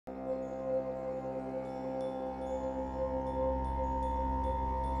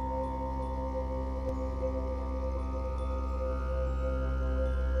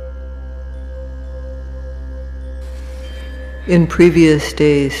In previous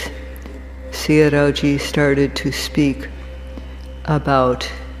days, Sayadaw started to speak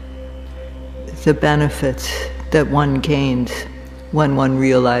about the benefits that one gains when one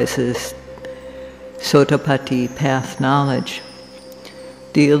realizes Sotapatti path knowledge.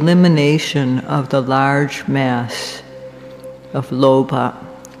 The elimination of the large mass of lobha,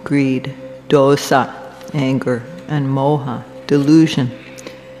 greed, dosa, anger, and moha, delusion,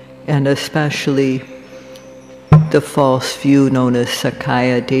 and especially the false view known as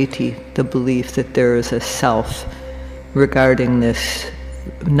Sakaya Detti, the belief that there is a self regarding this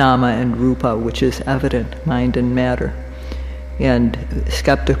nama and rupa, which is evident, mind and matter, and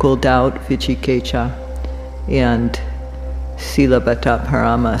skeptical doubt, vicikecha, and silabhata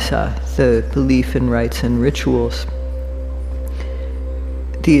paramasa, the belief in rites and rituals.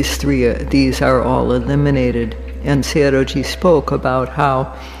 These are all eliminated, and Sayadaw spoke about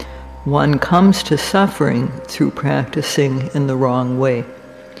how one comes to suffering through practicing in the wrong way.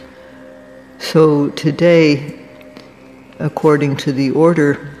 So today, according to the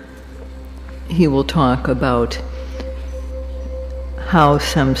order, he will talk about how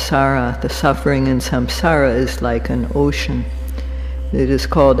samsara, the suffering in samsara, is like an ocean. It is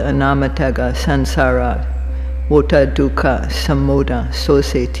called anamatega sansara, vota dukkha samoda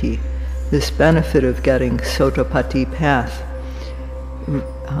soseti. This benefit of getting Sotapatti path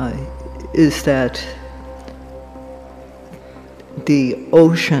is that the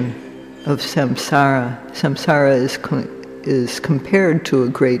ocean of samsara is compared to a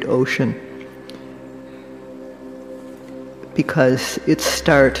great ocean because its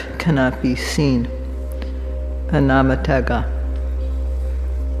start cannot be seen, anamatega.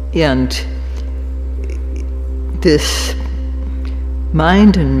 And this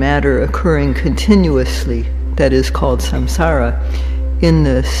mind and matter occurring continuously, that is called samsara, in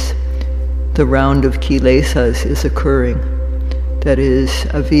this, the round of kilesas is occurring. That is,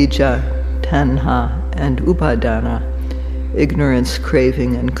 avijja, tanha, and upadana, ignorance,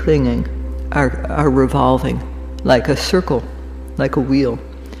 craving, and clinging, are revolving like a circle, like a wheel.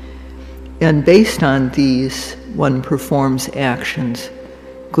 And based on these, one performs actions,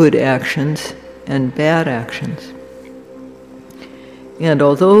 good actions and bad actions. And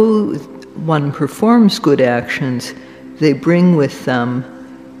although one performs good actions, they bring with them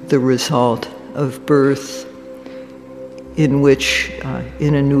the result of birth, in which,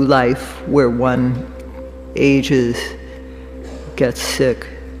 in a new life where one ages, gets sick,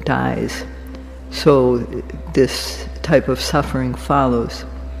 dies. So this type of suffering follows.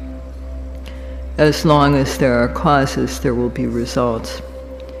 As long as there are causes, there will be results.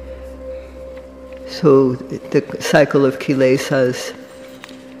 So the cycle of kilesas,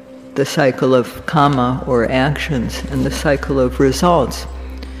 the cycle of kama, or actions, and the cycle of results,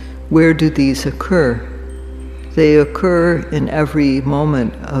 where do these occur? They occur in every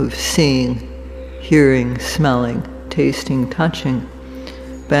moment of seeing, hearing, smelling, tasting, touching,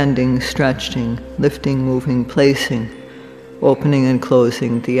 bending, stretching, lifting, moving, placing, opening and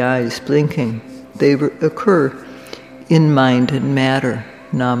closing the eyes, blinking. They occur in mind and matter,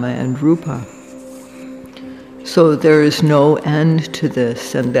 nama and rupa. So there is no end to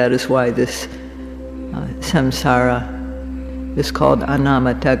this, and that is why this samsara is called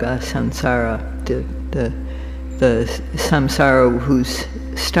anamatega samsara, the samsara whose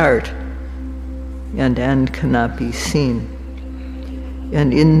start and end cannot be seen.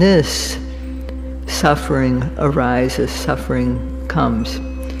 And in this, suffering arises, suffering comes.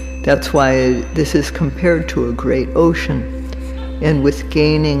 That's why this is compared to a great ocean. And with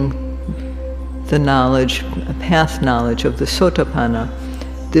gaining the knowledge, path knowledge of the Sotapanna,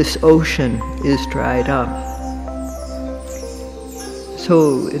 this ocean is dried up.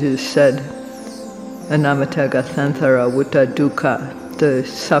 So it is said, anamatega thantara vutta dukkha, the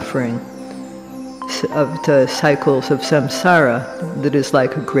suffering of the cycles of samsara, that is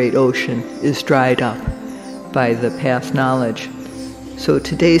like a great ocean, is dried up by the path knowledge. So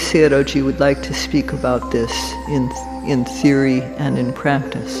today Sayadaw would like to speak about this in theory and in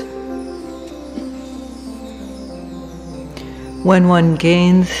practice. When one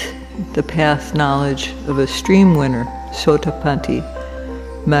gains the path knowledge of a stream winner, Sotapatti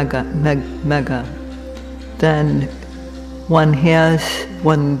mega, then one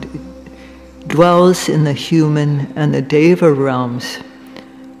dwells in the human and the deva realms,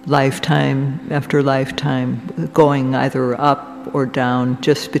 lifetime after lifetime, going either up or down,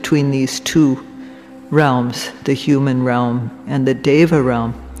 just between these two realms, the human realm and the deva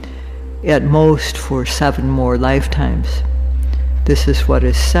realm, at most for 7 more lifetimes. This is what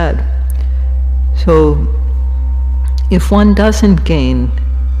is said. So if one doesn't gain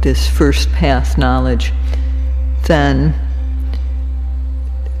this first path knowledge, then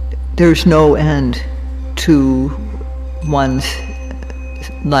there's no end to one's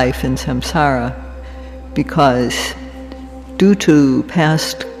life in samsara, because due to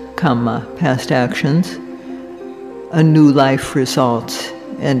past karma, past actions, a new life results,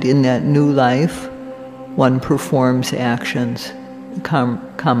 and in that new life one performs actions,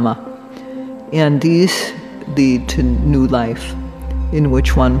 karma, and these lead to new life in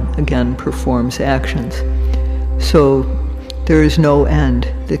which one again performs actions. So there is no end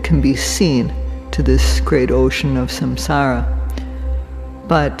that can be seen to this great ocean of samsara.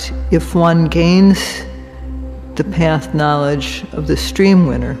 But if one gains the path knowledge of the stream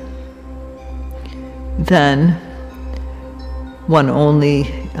winner, then one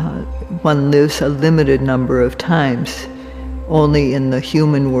lives a limited number of times, only in the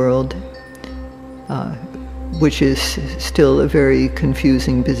human world, which is still a very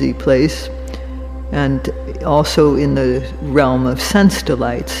confusing, busy place, and also in the realm of sense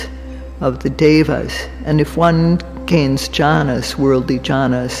delights of the devas. And if one gains jhanas, worldly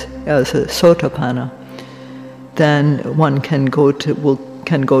jhanas, as a sotapanna, then one can go to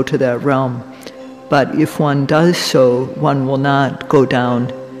that realm. But if one does so, one will not go down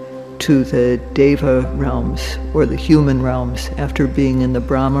to the deva realms or the human realms after being in the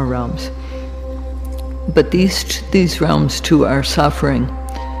Brahma realms. But these realms too are suffering.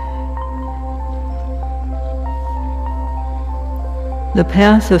 The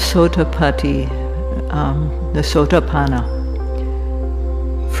path of Sotapatti, the Sotapanna,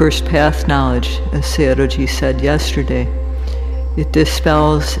 first path knowledge, as Sayadaw said yesterday, it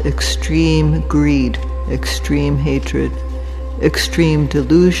dispels extreme greed, extreme hatred, extreme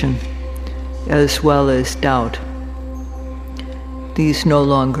delusion, as well as doubt. These no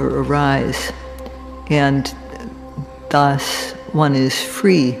longer arise, and thus one is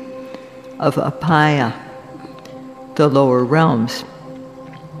free of apaya, the lower realms.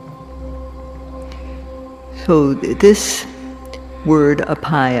 So this word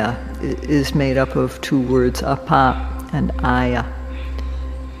apaya is made up of two words, apa and aya.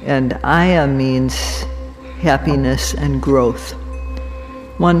 And aya means happiness and growth.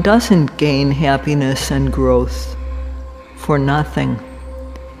 One doesn't gain happiness and growth for nothing.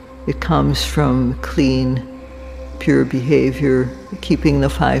 It comes from clean, pure behavior, keeping the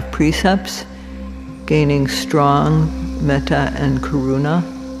 5 precepts, gaining strong metta and karuna,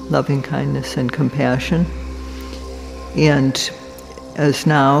 loving kindness and compassion. And as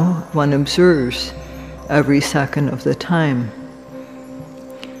now one observes every second of the time.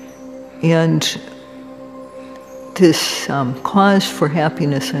 And this cause for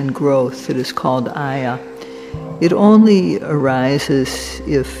happiness and growth that is called aya, it only arises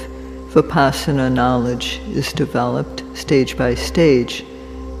if vipassana knowledge is developed stage by stage,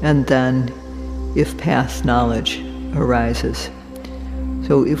 and then if path knowledge arises.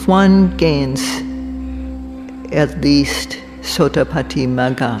 So if one gains at least Sotapatti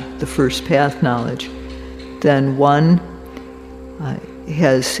Magga, the first path knowledge, then one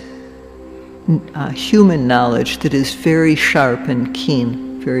has human knowledge that is very sharp and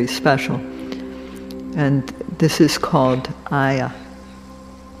keen, very special. And this is called aya.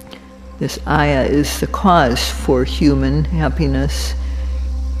 This aya is the cause for human happiness,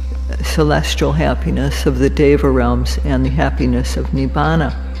 celestial happiness of the deva realms, and the happiness of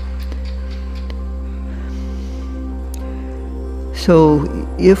nibbana. So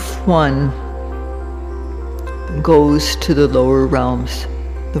if one goes to the lower realms,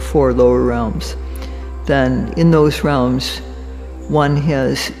 the 4 lower realms, then in those realms one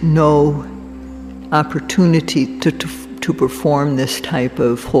has no opportunity to perform this type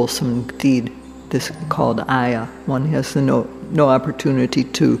of wholesome deed, this called aya. One has no opportunity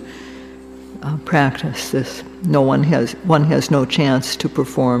to practice this. One has no chance to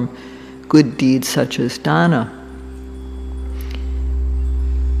perform good deeds such as dana.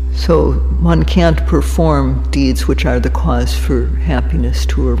 So one can't perform deeds which are the cause for happiness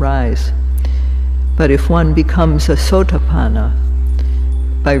to arise. But if one becomes a sotapanna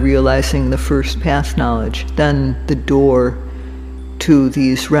by realizing the first path knowledge, then the door to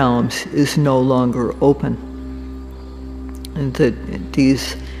these realms is no longer open. And that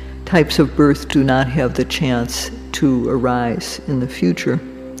these types of birth do not have the chance to arise in the future.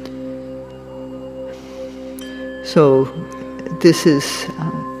 So this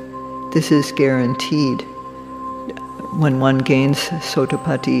is guaranteed. When one gains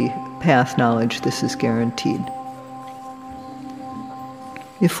Sotapatti path knowledge, this is guaranteed.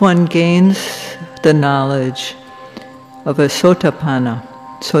 If one gains the knowledge of a Sotapanna,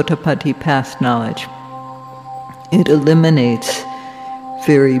 Sotapatti path knowledge, it eliminates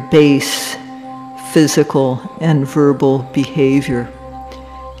very base physical and verbal behavior,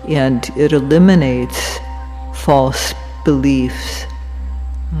 and it eliminates false beliefs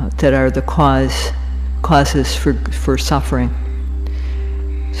that are the causes for suffering.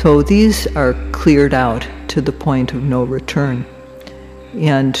 So these are cleared out to the point of no return.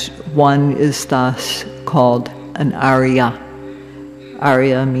 And one is thus called an Arya.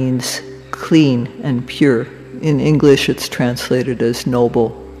 Arya means clean and pure. In English it's translated as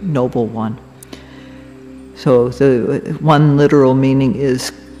noble one. So the one literal meaning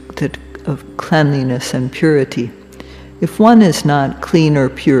is that of cleanliness and purity. If one is not clean or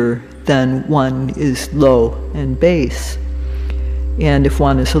pure, then one is low and base. And if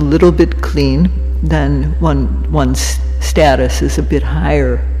one is a little bit clean, then one's status is a bit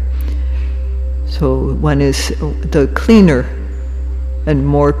higher. So one is, the cleaner and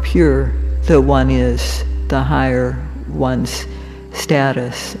more pure the one is, the higher one's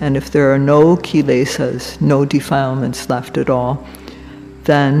status. And if there are no kilesas, no defilements left at all,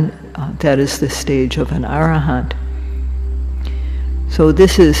 then that is the stage of an arahant. So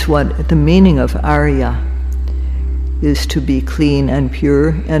this is what the meaning of Arya is, to be clean and pure,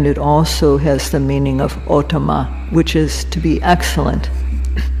 and it also has the meaning of Uttama, which is to be excellent.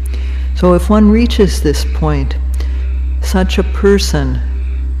 So if one reaches this point, such a person,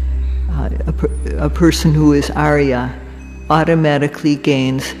 a person who is Arya, automatically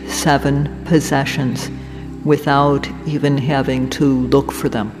gains 7 possessions without even having to look for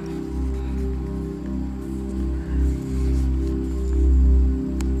them.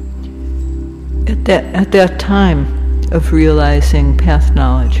 At that time of realizing path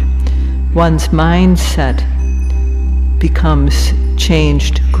knowledge, one's mindset becomes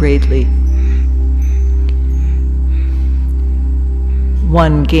changed greatly.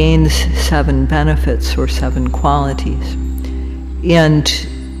 One gains 7 benefits or 7 qualities. And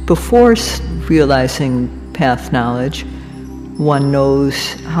before realizing path knowledge, one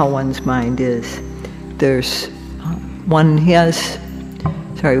knows how one's mind is. One hears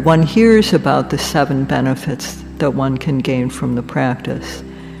about the 7 benefits that one can gain from the practice,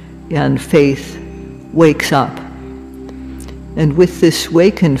 and faith wakes up. And with this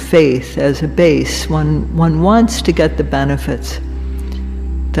wakened faith as a base, one wants to get the benefits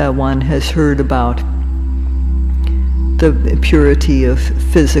that one has heard about, the purity of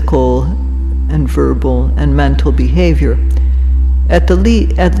physical and verbal and mental behavior. At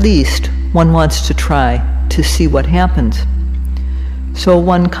least one wants to try to see what happens. So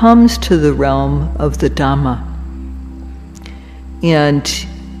one comes to the realm of the Dhamma, and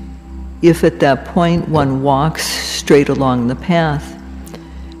if at that point one walks straight along the path,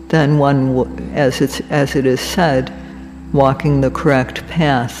 then one, as it is said, walking the correct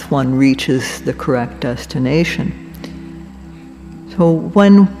path, one reaches the correct destination. So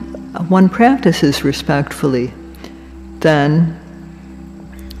when one practices respectfully, then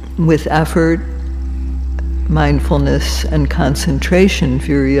with effort, mindfulness and concentration,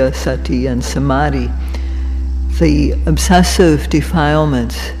 virya, sati, and samadhi, the obsessive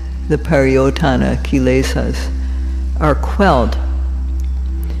defilements, the pariyotana kilesas, are quelled.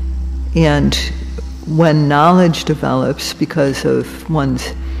 And when knowledge develops because of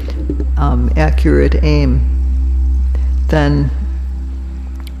one's accurate aim, then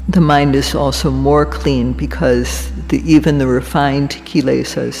the mind is also more clean because even the refined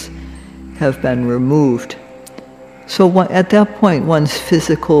kilesas have been removed. So at that point, one's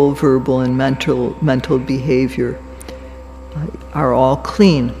physical, verbal, and mental behavior are all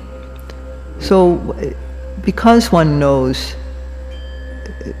clean. So because one knows,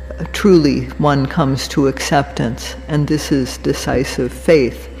 truly one comes to acceptance, and this is decisive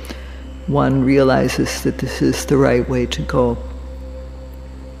faith. One realizes that this is the right way to go.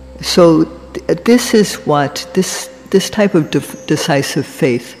 So this is what, this type of decisive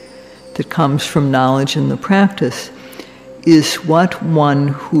faith that comes from knowledge in the practice is what one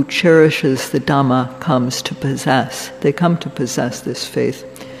who cherishes the Dhamma comes to possess. They come to possess this faith.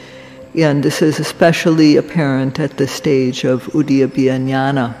 And this is especially apparent at the stage of Uddiyabhya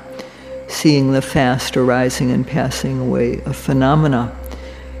Jnana, seeing the fast arising and passing away of phenomena.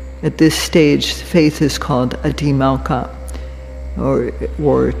 At this stage, faith is called adhimauka,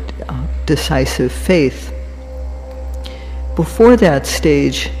 or decisive faith. Before that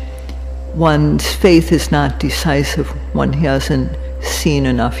stage, one's faith is not decisive. One hasn't seen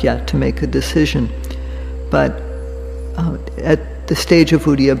enough yet to make a decision. But at the stage of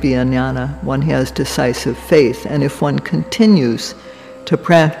Uddiyabhya Jnana, one has decisive faith. And if one continues to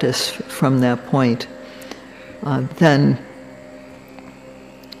practice from that point, then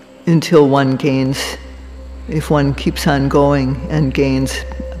until one gains, if one keeps on going and gains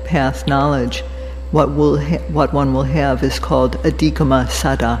path knowledge, what one will have is called adhikama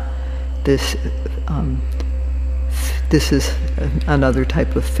sada. This is another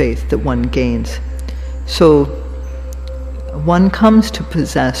type of faith that one gains. So one comes to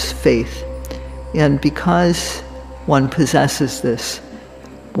possess faith, and because one possesses this,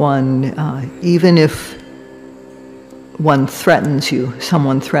 one, even if someone threatens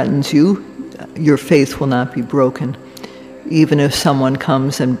you, your faith will not be broken. Even if someone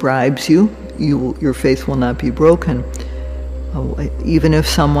comes and bribes you, your faith will not be broken. Even if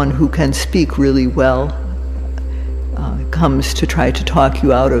someone who can speak really well comes to try to talk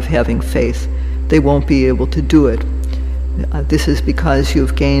you out of having faith, they won't be able to do it. This is because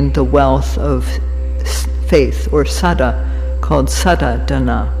you've gained the wealth of faith, or sada, called sada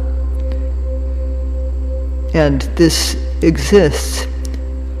dana. And this exists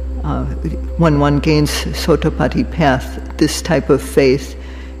when one gains Sotapatti path. This type of faith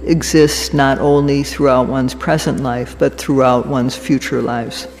exists not only throughout one's present life, but throughout one's future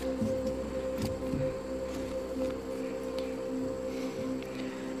lives.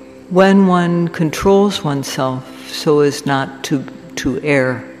 When one controls oneself so as not to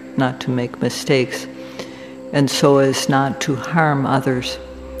err, not to make mistakes, and so as not to harm others,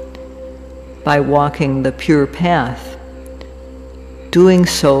 by walking the pure path, doing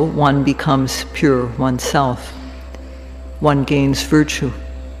so, one becomes pure oneself. One gains virtue.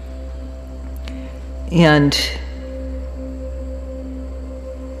 And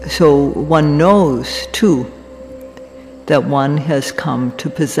so one knows, too, that one has come to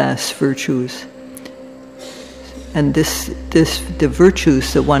possess virtues. And the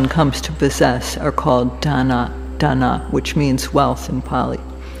virtues that one comes to possess are called dana, which means wealth in Pali.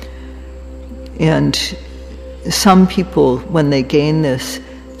 And some people, when they gain this,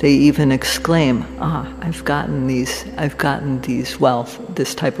 they even exclaim, I've gotten this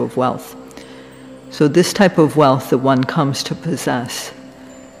type of wealth. So this type of wealth that one comes to possess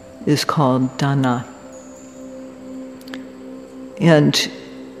is called dana. And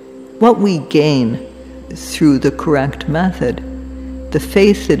what we gain through the correct method, the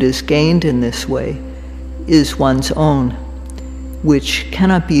faith that is gained in this way, is one's own, which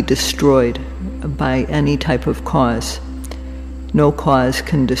cannot be destroyed by any type of cause. No cause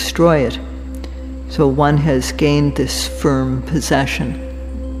can destroy it. So one has gained this firm possession.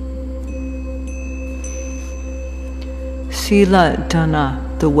 Sila dana,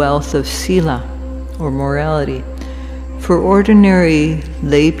 the wealth of sila, or morality. For ordinary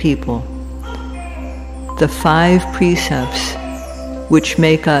lay people, the 5 precepts which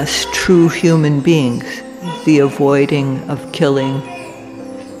make us true human beings, the avoiding of killing,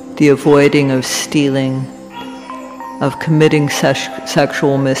 the avoiding of stealing, of committing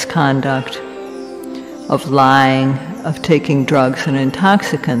sexual misconduct, of lying, of taking drugs and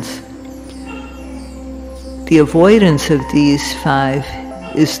intoxicants. The avoidance of these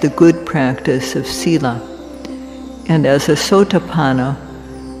 5 is the good practice of sila. And as a sotapanna,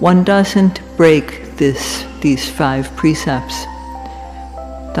 one doesn't break these 5 precepts.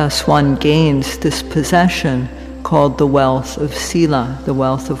 Thus one gains this possession called the wealth of sila, the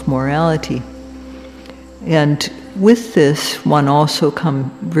wealth of morality. And with this, one also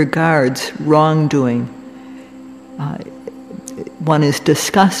regards wrongdoing. One is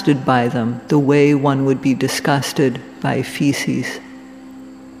disgusted by them, the way one would be disgusted by feces.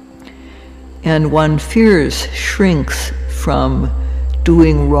 And one shrinks from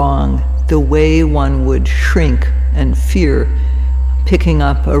doing wrong, the way one would shrink and fear picking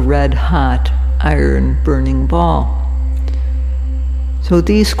up a red-hot iron-burning ball. So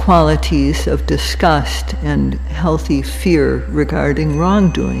these qualities of disgust and healthy fear regarding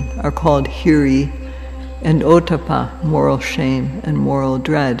wrongdoing are called hiri and ottappa, moral shame and moral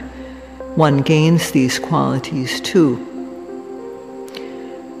dread. One gains these qualities too.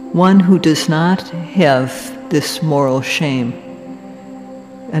 One who does not have this moral shame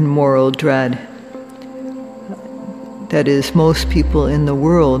and moral dread, that is, most people in the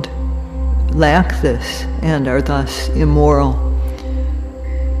world lack this and are thus immoral.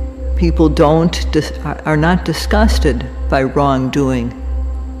 People are not disgusted by wrongdoing.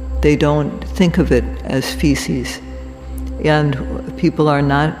 They don't think of it as feces. And people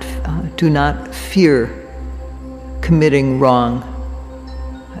do not fear committing wrong,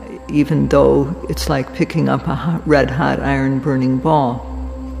 even though it's like picking up a red-hot iron-burning ball.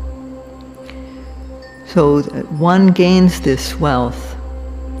 So one gains this wealth,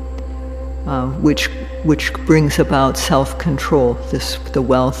 which brings about self-control, the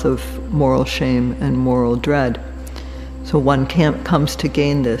wealth of moral shame and moral dread. So one comes to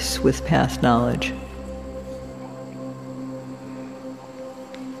gain this with path knowledge.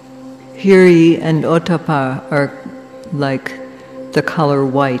 Hiri and Ottappa are like the color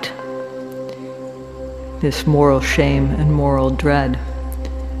white, this moral shame and moral dread.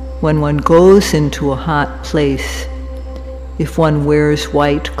 When one goes into a hot place, if one wears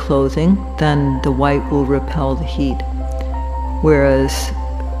white clothing, then the white will repel the heat. Whereas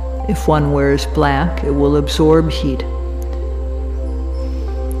if one wears black, it will absorb heat.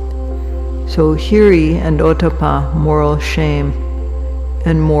 So Hiri and Ottappa, moral shame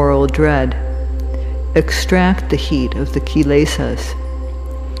and moral dread, extract the heat of the kilesas.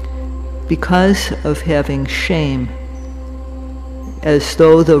 Because of having shame, as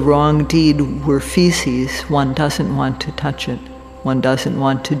though the wrong deed were feces, one doesn't want to touch it. One doesn't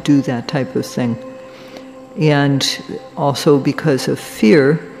want to do that type of thing. And also because of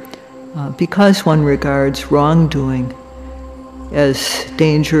fear, because one regards wrongdoing as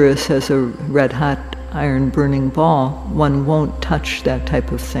dangerous as a red-hot iron-burning ball, one won't touch that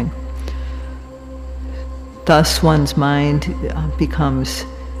type of thing. Thus one's mind becomes,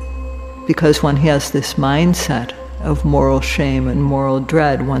 because one has this mindset of moral shame and moral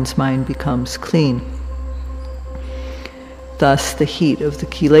dread, one's mind becomes clean. Thus the heat of the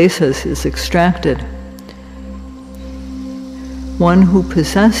kilesas is extracted. One who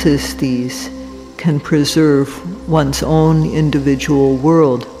possesses these can preserve one's own individual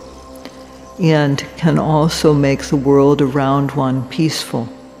world and can also make the world around one peaceful.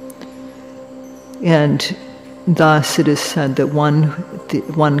 And thus it is said that one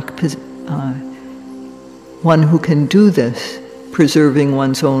who can do this, preserving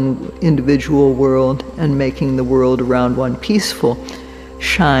one's own individual world and making the world around one peaceful,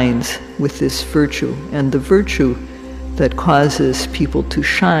 shines with this virtue. And the virtue that causes people to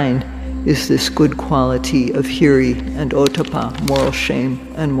shine is this good quality of Hiri and Ottappa, moral shame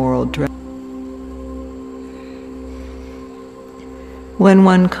and moral dread. When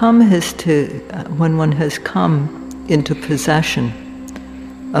one has come into possession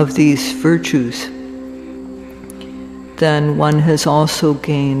of these virtues, then one has also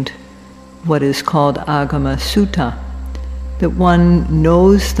gained what is called agama sutta, that one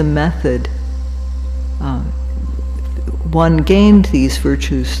knows the method. One gained these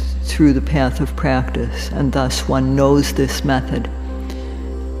virtues through the path of practice, and thus one knows this method.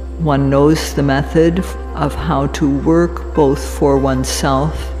 One knows the method of how to work both for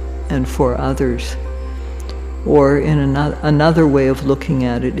oneself and for others. Or in another way of looking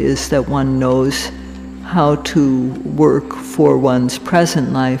at it is that one knows how to work for one's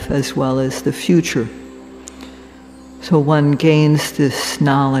present life as well as the future. So one gains this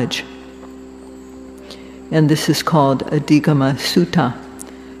knowledge. And this is called adhigama sutta,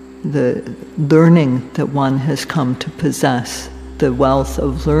 the learning that one has come to possess, the wealth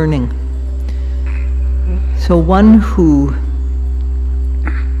of learning. So one who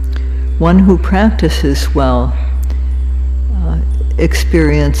practices well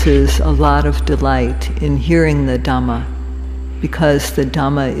experiences a lot of delight in hearing the Dhamma, because the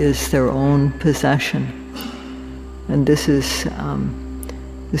Dhamma is their own possession. And this is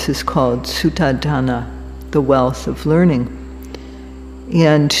called sutta-dana, the wealth of learning.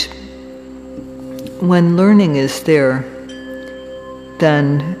 And when learning is there,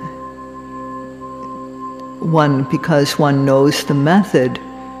 then because one knows the method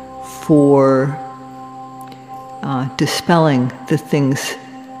for dispelling the things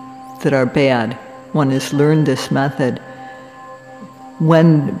that are bad, one has learned this method.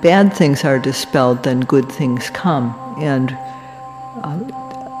 When bad things are dispelled, then good things come. And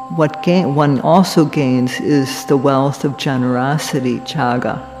one also gains is the wealth of generosity,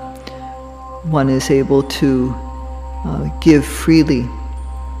 jhaga. One is able to give freely.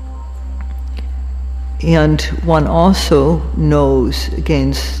 And one also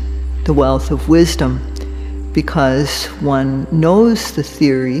gains the wealth of wisdom, because one knows the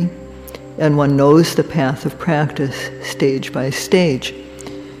theory and one knows the path of practice stage by stage.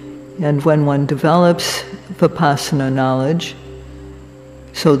 And when one develops vipassana knowledge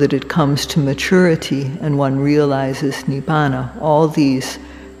so that it comes to maturity and one realizes nibbana, all these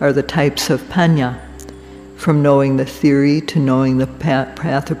are the types of panya, from knowing the theory to knowing the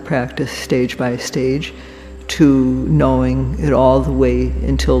path of practice stage by stage to knowing it all the way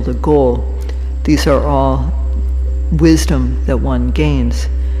until the goal. These are all wisdom that one gains.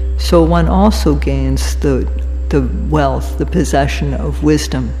 So one also gains the wealth, the possession of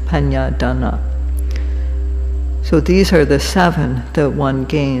wisdom, panya dana. So these are the 7 that one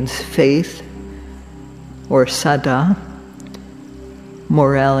gains: faith, or saddha,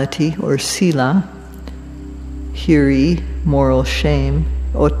 morality, or sila, hiri, moral shame,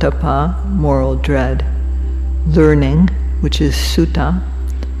 ottappa, moral dread, learning, which is sutta,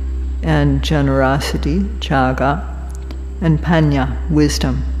 and generosity, jaga, and panya,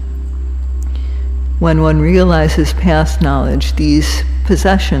 wisdom. When one realizes past knowledge, these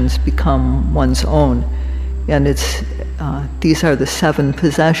possessions become one's own, and these are the 7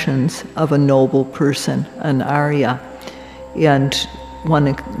 possessions of a noble person, an Arya, and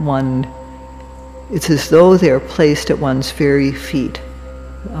it's as though they're placed at one's very feet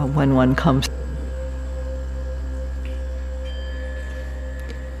when one comes.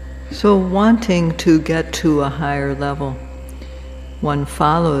 So wanting to get to a higher level, one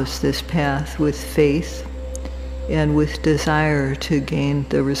follows this path with faith and with desire to gain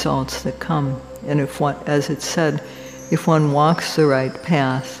the results that come. And as it said, if one walks the right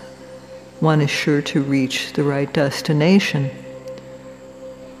path, one is sure to reach the right destination.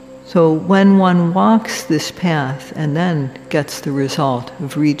 So when one walks this path and then gets the result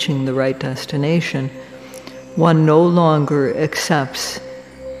of reaching the right destination, one no longer accepts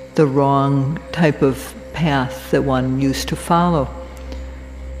the wrong type of path that one used to follow.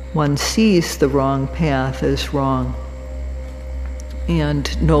 One sees the wrong path as wrong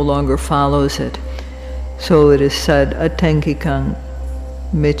and no longer follows it. So it is said, Attaining Sotapanna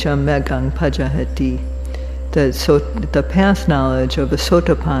Fruition, that the path knowledge of a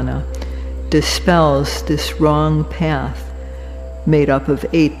Sotapanna dispels this wrong path made up of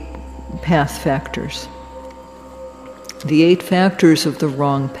 8 path factors. The 8 factors of the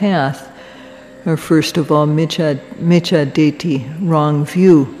wrong path are, first of all, miccha deti, wrong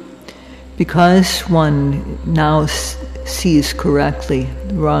view. Because one now sees correctly,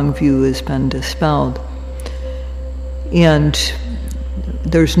 the wrong view has been dispelled. And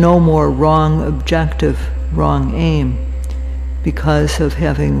there's no more wrong objective, wrong aim, because of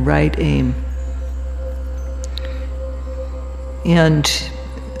having right aim. And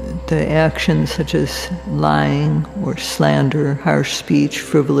the actions such as lying or slander, harsh speech,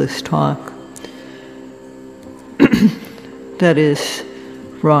 frivolous talk, that is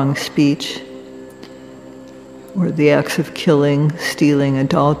wrong speech, or the acts of killing, stealing,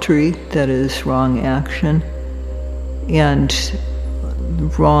 adultery, that is wrong action, and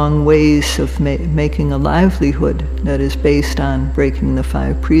wrong ways of making a livelihood that is based on breaking the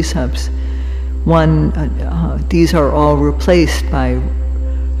 5 precepts. These are all replaced by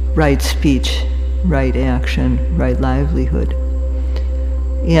right speech, right action, right livelihood.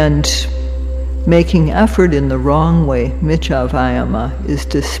 And making effort in the wrong way, miccha vayama, is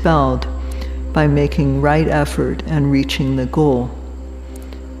dispelled by making right effort and reaching the goal.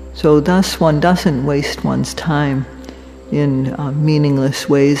 So thus one doesn't waste one's time in meaningless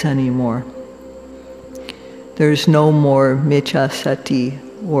ways anymore. There's no more miccha sati,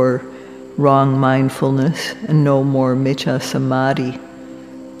 or wrong mindfulness, and no more miccha samadhi,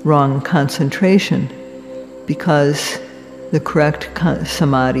 wrong concentration, because the correct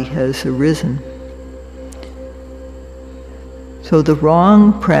samadhi has arisen. So the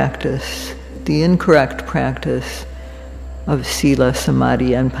wrong practice, the incorrect practice of sila,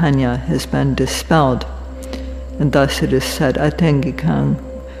 samadhi, and panya has been dispelled, and thus it is said, Attaining Sotapanna,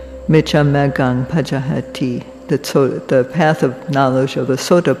 that the path of knowledge of a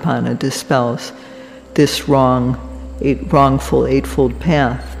Sotapanna dispels this wrongful eightfold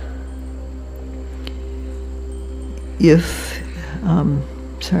path. If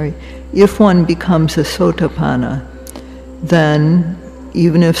one becomes a Sotapanna, then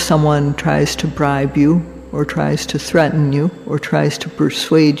even if someone tries to bribe you, or tries to threaten you, or tries to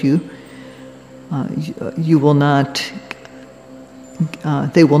persuade you, they will not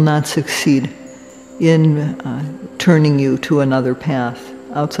succeed in turning you to another path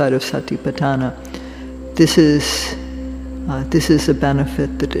outside of Satipatthana. This is a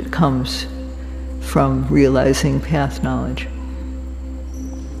benefit that it comes from realizing path knowledge.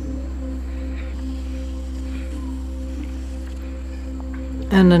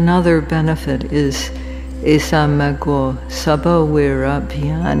 And another benefit is esamago sabawira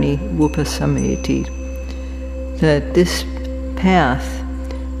bhyani upasameti, that this path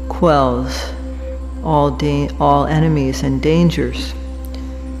quells all enemies and dangers.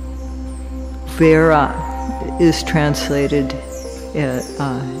 Vera is translated,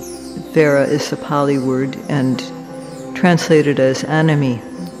 vera is the Pali word, and translated as enemy.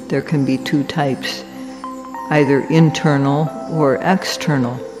 There can be 2 types, either internal or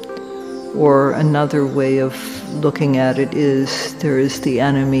external. Or another way of looking at it is, there is the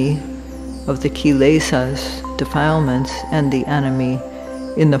enemy of the kilesas, defilements, and the enemy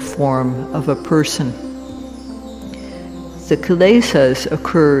in the form of a person. The kilesas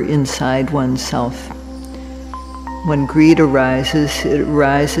occur inside oneself. When greed arises, it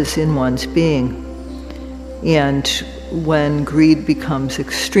arises in one's being. And when greed becomes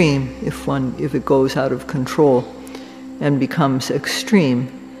extreme, if it goes out of control and becomes extreme,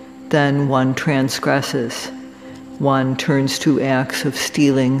 then one transgresses. One turns to acts of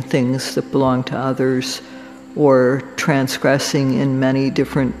stealing things that belong to others, or transgressing in many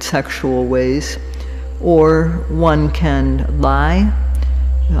different sexual ways, or one can lie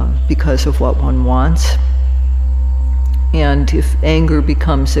because of what one wants. And if anger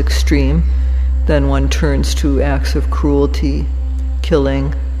becomes extreme, then one turns to acts of cruelty,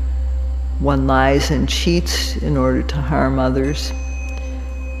 killing. One lies and cheats in order to harm others.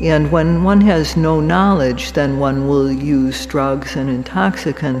 And when one has no knowledge, then one will use drugs and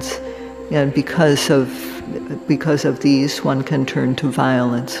intoxicants, and because of these, one can turn to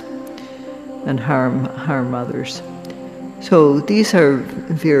violence and harm others. So these are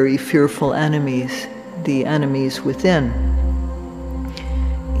very fearful enemies, the enemies within.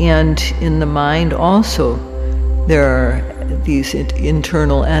 And in the mind also, there are these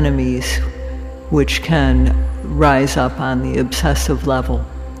internal enemies which can rise up on the obsessive level.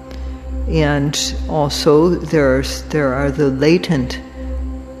 And also there are the latent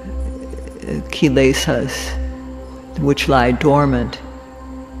kilesas which lie dormant,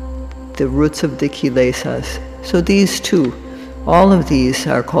 the roots of the kilesas. So these two, all of these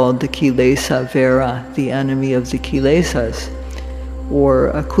are called the kilesa vera, the enemy of the kilesas,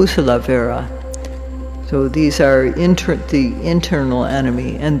 or akusala vera. So these are the internal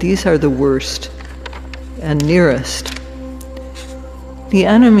enemy, and these are the worst and nearest. The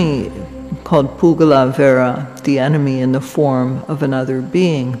enemy called Puggala vera, the enemy in the form of another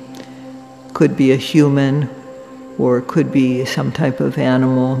being, could be a human, or could be some type of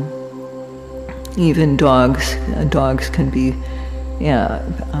animal. Even dogs. Dogs can be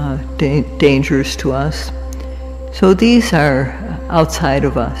dangerous to us. So these are outside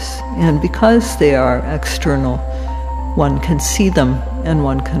of us, and because they are external, one can see them and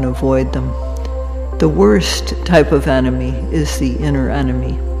one can avoid them. The worst type of enemy is the inner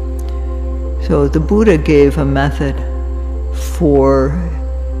enemy. So the Buddha gave a method for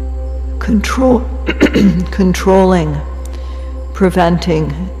controlling,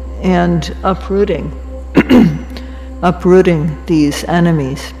 preventing, and uprooting these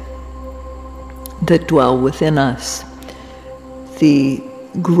enemies that dwell within us. The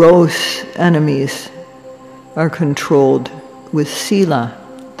gross enemies are controlled with sila,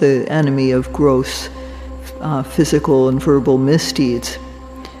 the enemy of gross physical and verbal misdeeds.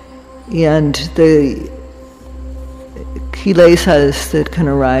 And the kilesas that can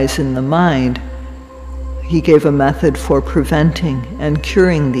arise in the mind, he gave a method for preventing and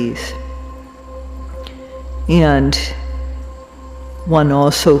curing these. And one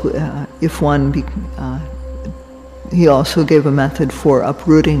also, he also gave a method for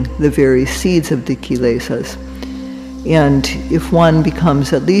uprooting the very seeds of the kilesas. And if one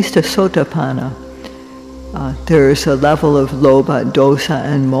becomes at least a sotapanna, there is a level of lobha, dosa,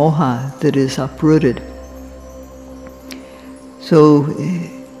 and moha that is uprooted. So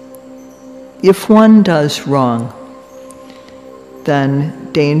if one does wrong,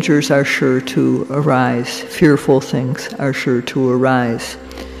 then dangers are sure to arise, fearful things are sure to arise.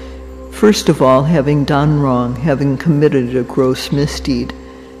 First of all, having done wrong, having committed a gross misdeed,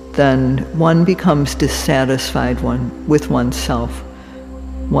 then one becomes dissatisfied with oneself.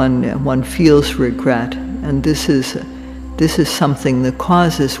 One feels regret, and this is something that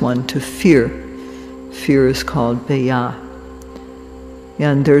causes one to fear. Fear is called bhaya.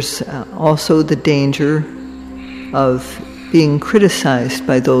 And there's also the danger of being criticized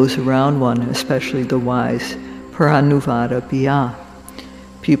by those around one, especially the wise. Paranuvada bhaya.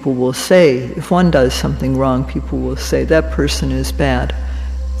 People will say, if one does something wrong, people will say, that person is bad.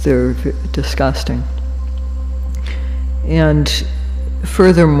 They're disgusting. And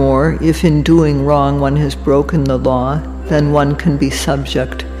furthermore, if in doing wrong one has broken the law, then one can be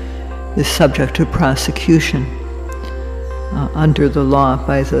subject to prosecution under the law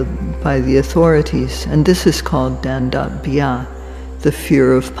by the authorities. And this is called danda bhaya, the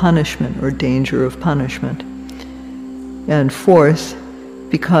fear of punishment or danger of punishment. And fourth,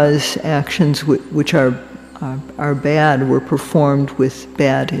 because actions which are bad were performed with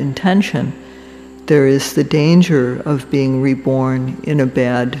bad intention, there is the danger of being reborn in a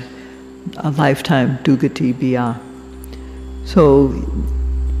lifetime dugati bhaya. So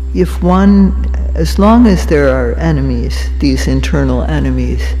as long as there are enemies, these internal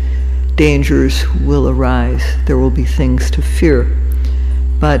enemies, dangers will arise. There will be things to fear.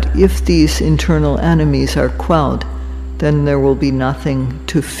 But if these internal enemies are quelled, then there will be nothing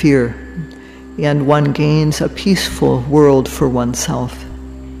to fear, and one gains a peaceful world for oneself.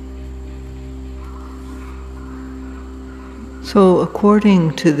 So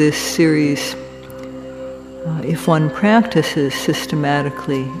according to this series, if one practices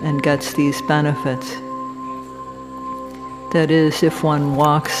systematically and gets these benefits, that is, if one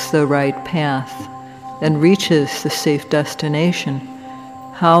walks the right path and reaches the safe destination,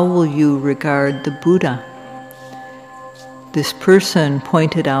 how will you regard the Buddha? This person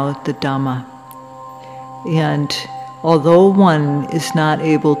pointed out the Dhamma, and although one is not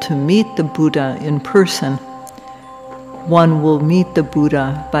able to meet the Buddha in person, one will meet the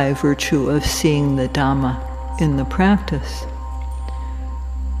Buddha by virtue of seeing the Dhamma in the practice.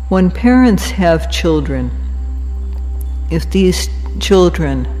 When parents have children, if these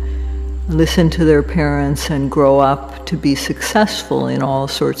children listen to their parents and grow up to be successful in all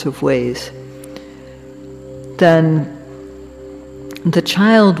sorts of ways, then the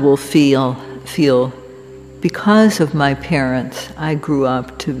child will feel, because of my parents, I grew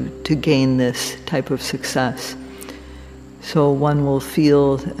up to gain this type of success. So one will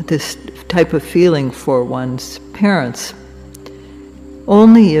feel this type of feeling for one's parents.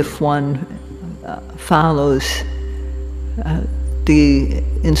 Only if one follows the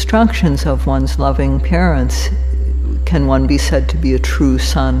instructions of one's loving parents can one be said to be a true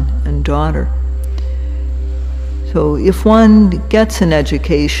son and daughter. So if one gets an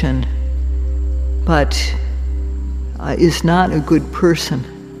education but is not a good person,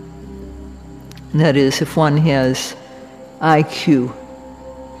 that is, if one has IQ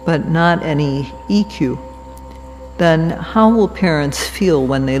but not any EQ, then how will parents feel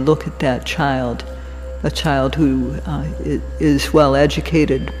when they look at that child, a child who is well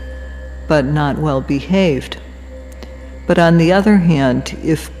educated but not well behaved? But on the other hand,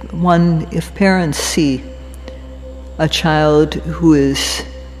 if parents see a child who is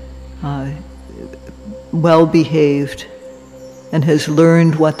well behaved and has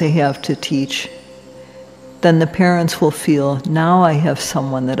learned what they have to teach, then the parents will feel, now I have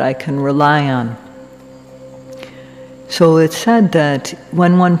someone that I can rely on. So it's said that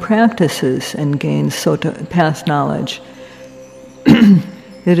when one practices and gains path knowledge,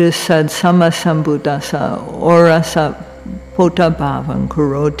 it is said, Sama Sambuddhasa Orasa Potabhavam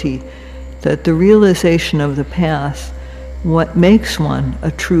Karoti, that the realization of the path, what makes one a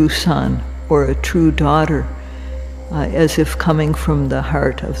true son or a true daughter, as if coming from the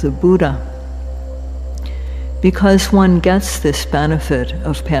heart of the Buddha. Because one gets this benefit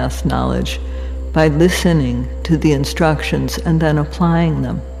of path knowledge by listening to the instructions and then applying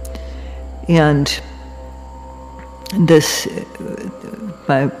them. And this,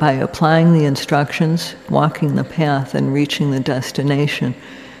 by applying the instructions, walking the path and reaching the destination,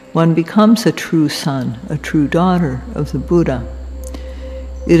 one becomes a true son, a true daughter of the Buddha.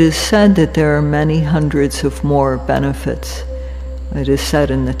 It is said that there are many hundreds of more benefits. It is said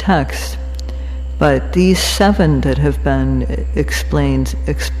in the text. But these 7 that have been explained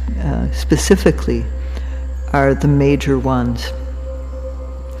specifically are the major ones.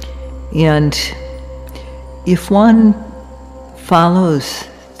 And if one follows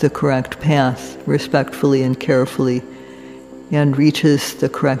the correct path respectfully and carefully and reaches the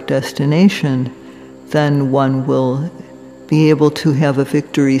correct destination, then one will be able to have a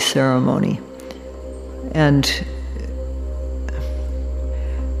victory ceremony. And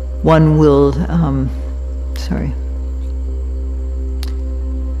one will,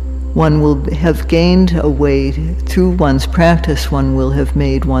 one will have gained a way, through one's practice, one will have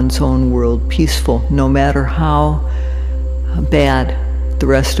made one's own world peaceful, no matter how bad the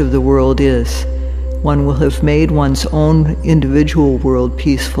rest of the world is. One will have made one's own individual world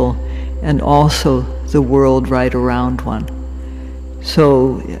peaceful, and also the world right around one.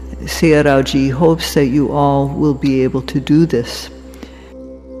 So Sayadaw Ji hopes that you all will be able to do this.